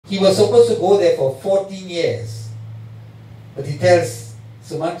He was supposed to go there for 14 years. But he tells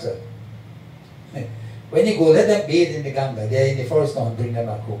Sumantra, when you go, let them bathe in the Ganga. They are in the forest now, and bring them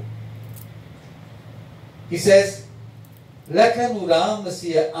back home. He says, Lakanu Ram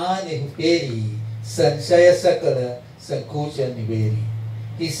Masya Ane Huperi Sanshaya Sakala Sankocha Niveri.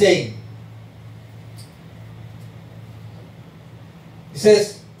 He's saying, he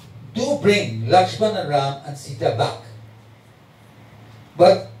says, do bring Lakshman and Ram and Sita back.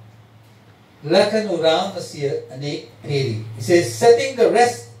 But Lakanu Ram Masya Ane Huperi. He says, setting the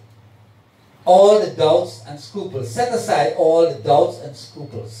rest all the doubts and scruples. Set aside all the doubts and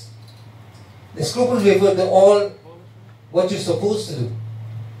scruples. The scruples refer to all what you're supposed to do.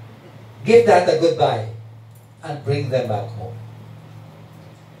 Give that a goodbye and bring them back home.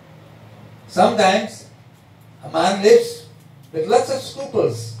 Sometimes a man lives with lots of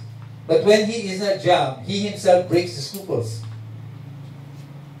scruples, but when he is in a jam, he himself breaks the scruples.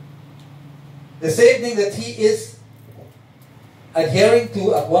 The same thing that he is adhering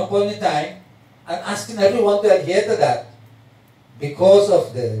to at one point in time, and asking everyone to adhere to that, because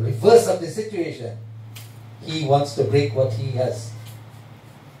of the reverse of the situation, he wants to break what he has.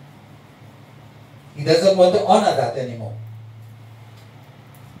 He doesn't want to honor that anymore,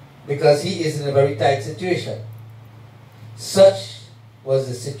 because he is in a very tight situation. Such was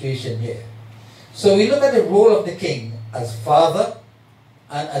the situation here. So we look at the role of the king as father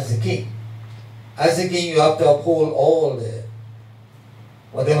and as the king. As the king, you have to uphold all the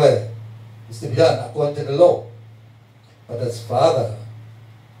whatever is to be done according to the law. But as father,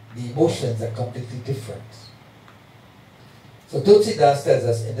 the emotions are completely different. So Tulsidas tells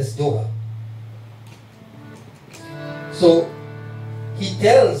us in this Doha. So he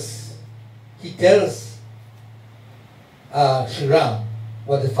tells Sri Ram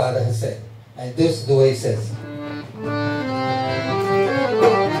what the father has said. And this is the way he says.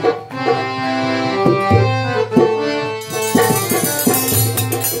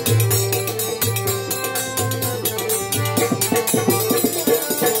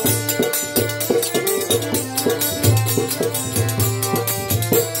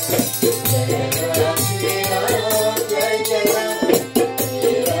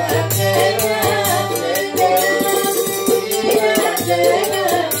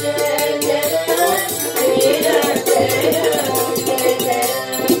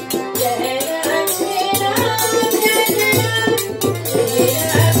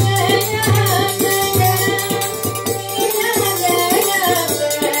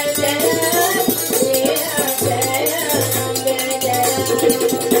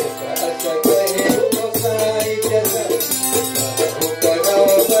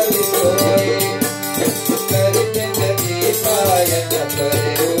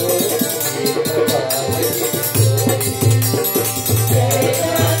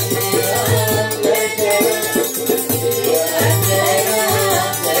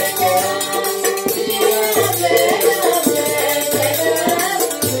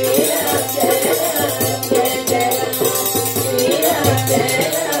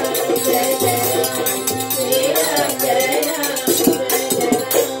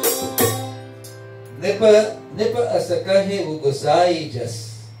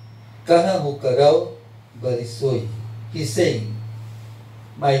 He's saying,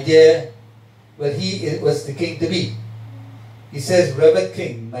 my dear, well, he was the king to be. He says, Reverend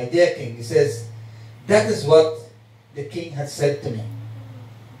King, my dear king, he says, that is what the king had said to me,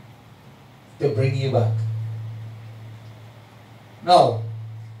 to bring you back. Now,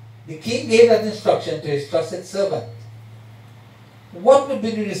 the king gave that instruction to his trusted servant. What would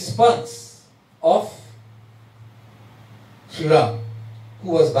be the response of Sri Ram,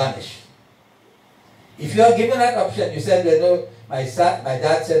 who was banished? If you are given that option, you said, you know, my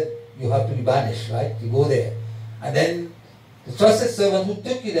dad said you have to be banished, right? You go there. And then the trusted servant who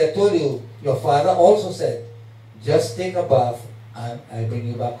took you there told you, your father also said, just take a bath and I bring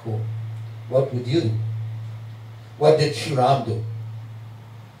you back home. What would you do? What did Sri Ram do?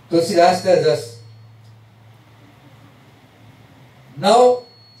 Tulsidas tells us, now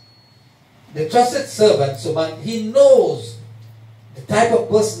the trusted servant, Suman, he knows the type of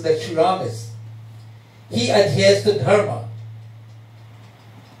person that Sri Ram is. He adheres to dharma.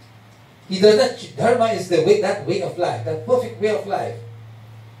 He does not. Dharma is the way, that way of life, that perfect way of life.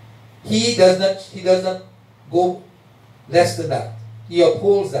 He does not go less than that. He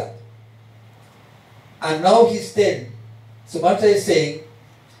upholds that. And now he's saying, Sumantra is saying,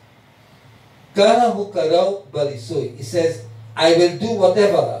 Kaha hu karau balisui. He says, I will do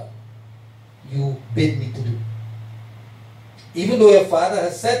whatever you bid me to do. Even though your father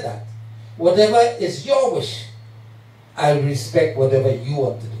has said that, whatever is your wish, I will respect whatever you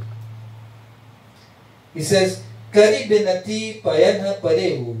want to do. He says, Kari binati payanha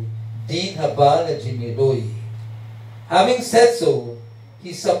pareu din habala jimiroi. Having said so,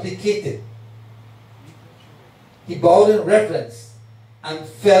 he supplicated. He bowed in reverence and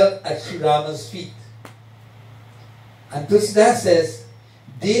fell at Sri Rama's feet. And Tulsidas says,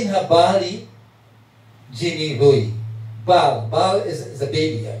 Din habali jimiroi. Baal is a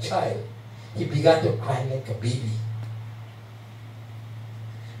baby, a child. He began to cry like a baby.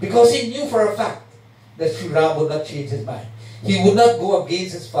 Because he knew for a fact that Sri Ram would not change his mind. He would not go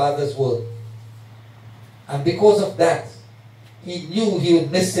against his father's word. And because of that, he knew he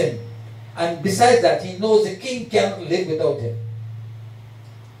would miss him. And besides that, he knows the king cannot live without him.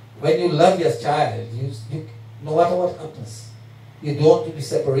 When you love your child, you no matter what happens, you don't want to be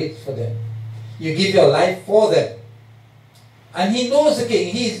separated from them. You give your life for them. And he knows the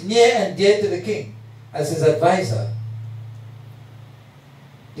king. He is near and dear to the king as his advisor.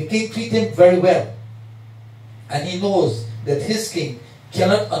 The king treats him very well. And he knows that his king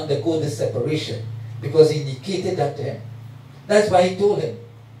cannot undergo this separation because he indicated that to him. That's why he told him,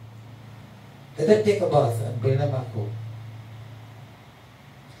 let them take a bath and bring them back home.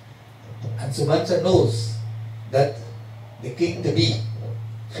 And Sumantra knows that the king-to-be,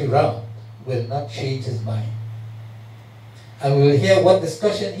 Sri Ram, will not change his mind. And we will hear what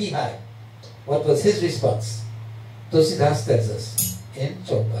discussion he had. What was his response? Tulsidas tells us in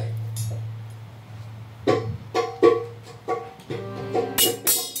Chaupai.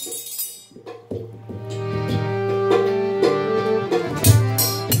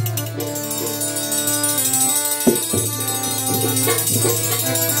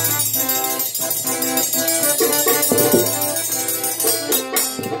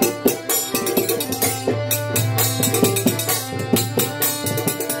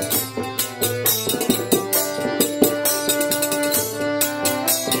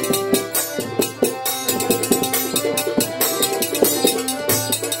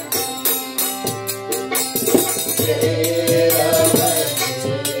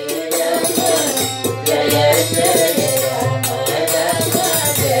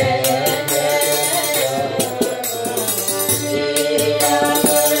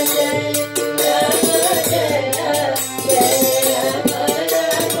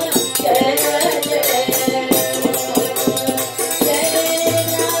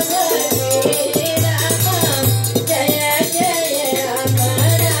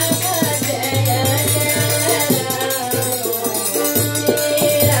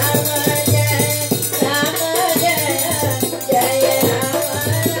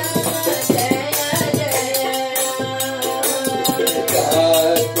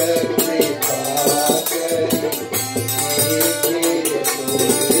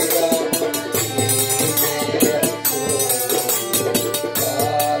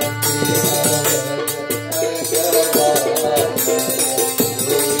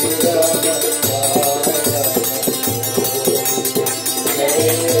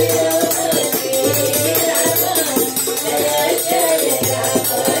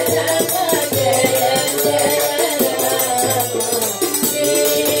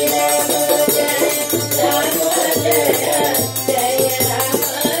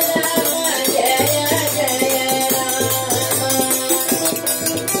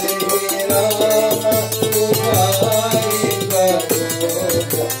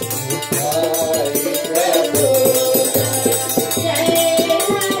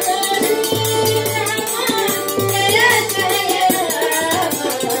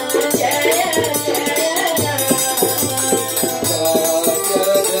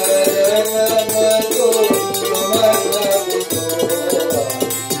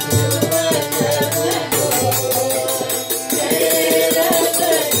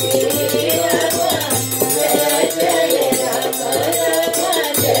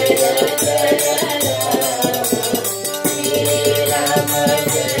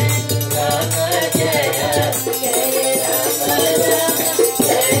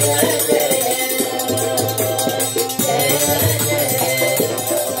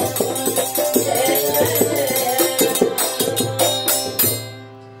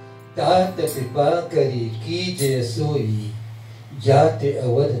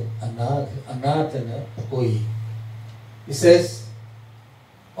 He says,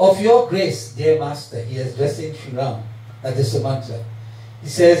 of your grace, dear master, he is addressing Sri Ram, that is Sumantra. He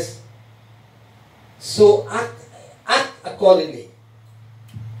says, so act accordingly.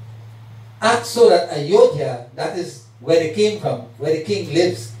 Act so that Ayodhya, that is where they came from, where the king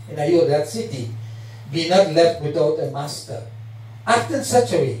lives in Ayodhya, that city, be not left without a master. Act in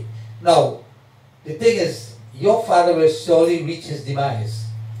such a way. Now, the thing is, your father will surely reach his demise.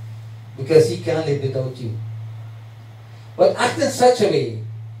 because he can't live without you. But act in such a way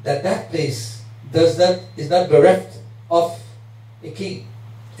that that place is not bereft of a king,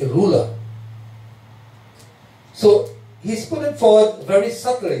 a ruler. So he's putting forward very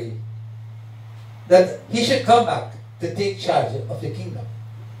subtly that he should come back to take charge of the kingdom.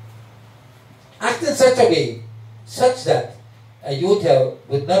 Act in such a way such that Ayodhya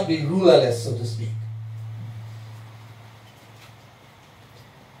would not be rulerless, so to speak.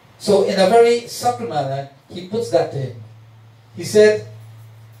 So in a very subtle manner, he puts that to him. He said,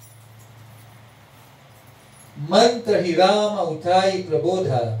 Mantra hi Rama utai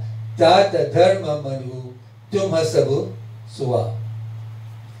prabodha tata dharma manu tumha sabu suva.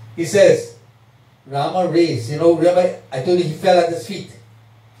 He says, Rama raised, remember I told you he fell at his feet.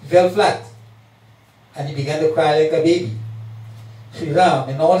 He fell flat. And he began to cry like a baby. Sri Ram,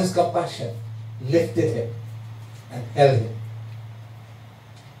 in all his compassion, lifted him and held him.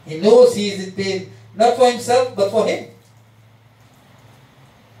 He knows he is in pain, not for himself, but for him.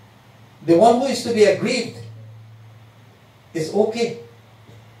 The one who is to be aggrieved is okay.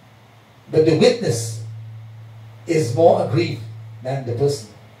 But the witness is more aggrieved than the person.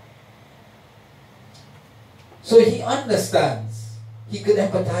 So he understands. He could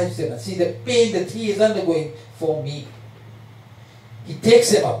empathize with him and see the pain that he is undergoing for me. He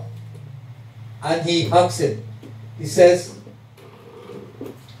takes him up and he hugs him. He says,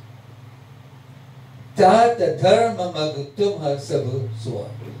 Tata dharma magutumha sabu suva.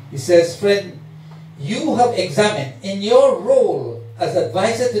 He says, friend, you have examined in your role as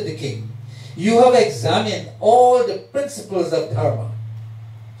advisor to the king, you have examined all the principles of dharma.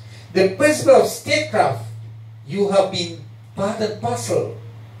 The principle of statecraft, you have been part and parcel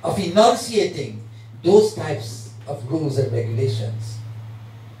of enunciating those types of rules and regulations.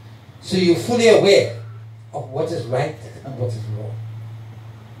 So you're fully aware of what is right and what is wrong.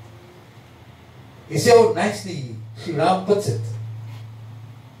 You see how nicely Sri Ram puts it.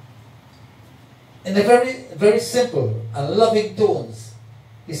 In a very, very simple and loving tones,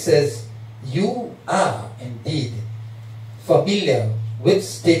 he says, you are indeed familiar with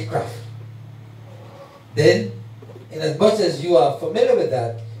statecraft. Then, in as much as you are familiar with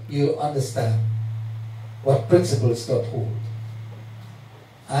that, you understand what principles to uphold.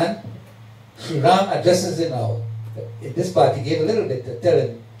 And Sri Ram addresses him now. In this part, he gave a little bit to tell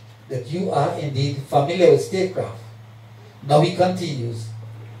him that you are indeed familiar with statecraft. Now he continues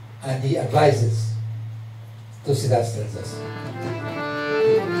and he advises. Tusidas tells us.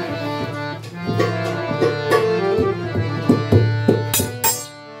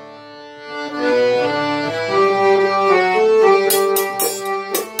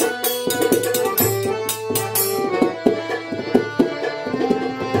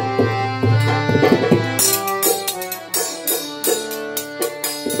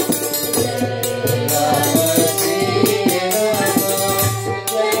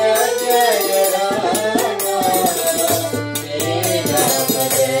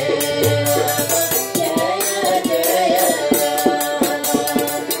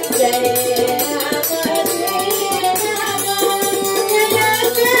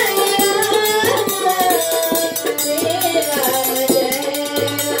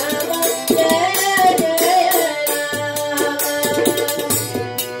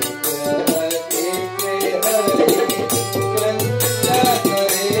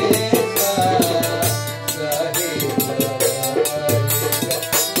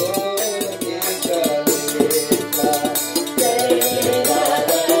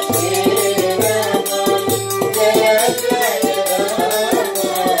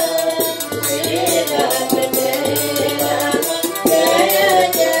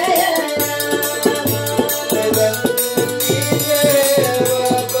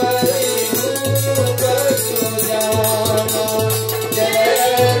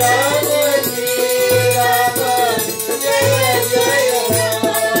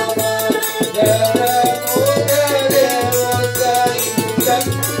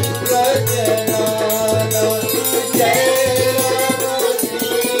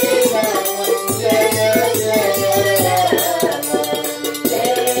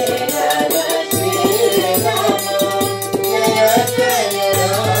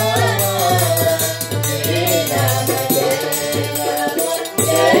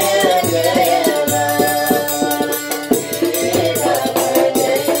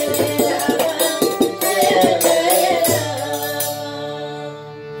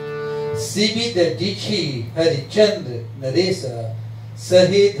 Harichandra Naresa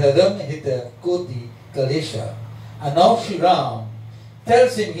Sahe Dharam Hita Koti Kalesha. And now Sri Ram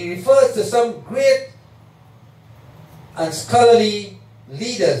tells him, he refers to some great and scholarly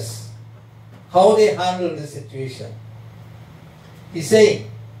leaders how they handled the situation. He's saying,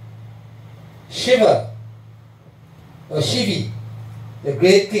 Shiva, or Shivi, the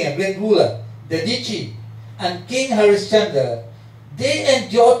great king, a great ruler, Dadichi, and King Harishchandra, they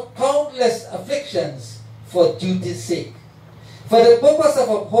endured countless afflictions for duty's sake. For the purpose of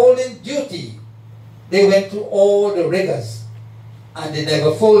upholding duty, they went through all the rigors, and they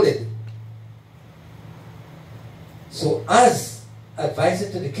never folded. So as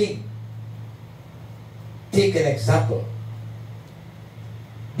advisor to the king, take an example.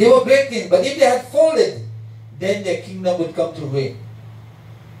 They were great kings, but if they had folded, then their kingdom would come to ruin.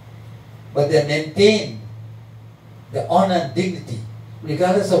 But they maintained the honor and dignity,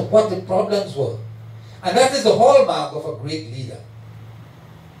 regardless of what the problems were. And that is the hallmark of a great leader.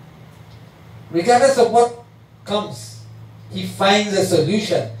 Regardless of what comes, he finds a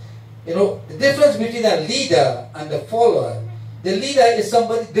solution. You know, the difference between a leader and a follower, the leader is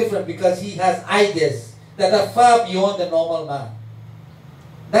somebody different because he has ideas that are far beyond the normal man.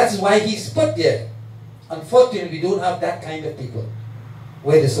 That's why he's put there. Unfortunately, we don't have that kind of people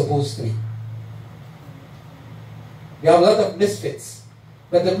where they're supposed to be. We have a lot of misfits.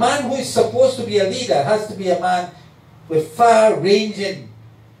 But the man who is supposed to be a leader has to be a man with far-ranging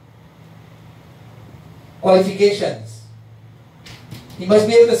qualifications. He must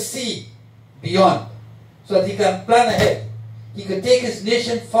be able to see beyond so that he can plan ahead. He can take his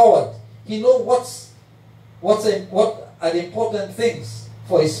nation forward. He knows what are the important things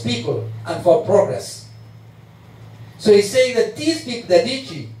for his people and for progress. So he's saying that these people,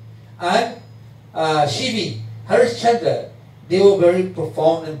 Dadichi and Shivi, Harishchandra, they were very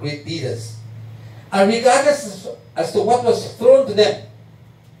profound and great leaders. And regardless as to what was thrown to them,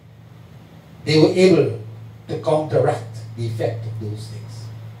 they were able to counteract the effect of those things.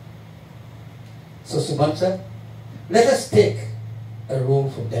 So Sumantra, let us take a role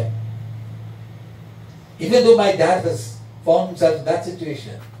from them. Even though my dad has found himself in that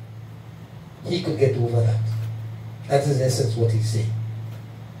situation, he could get over that. That is in essence what he's saying.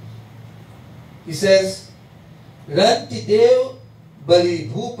 He says, Ranti Deo Bali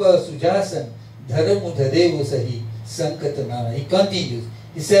Bhupa Sujasan Dharamudhadevu Sahi Sankatanana. He continues.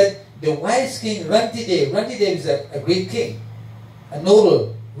 He said, the wise king Rantidev is a great king, a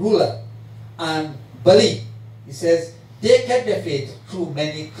noble ruler, and Bali, he says, they kept their faith through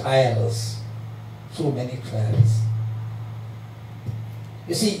many trials. Through many trials.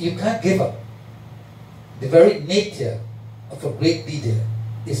 You see, you can't give up. The very nature of a great leader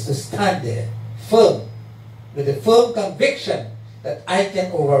is to stand there firm, with a firm conviction that I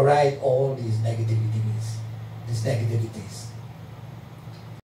can override all these negativities.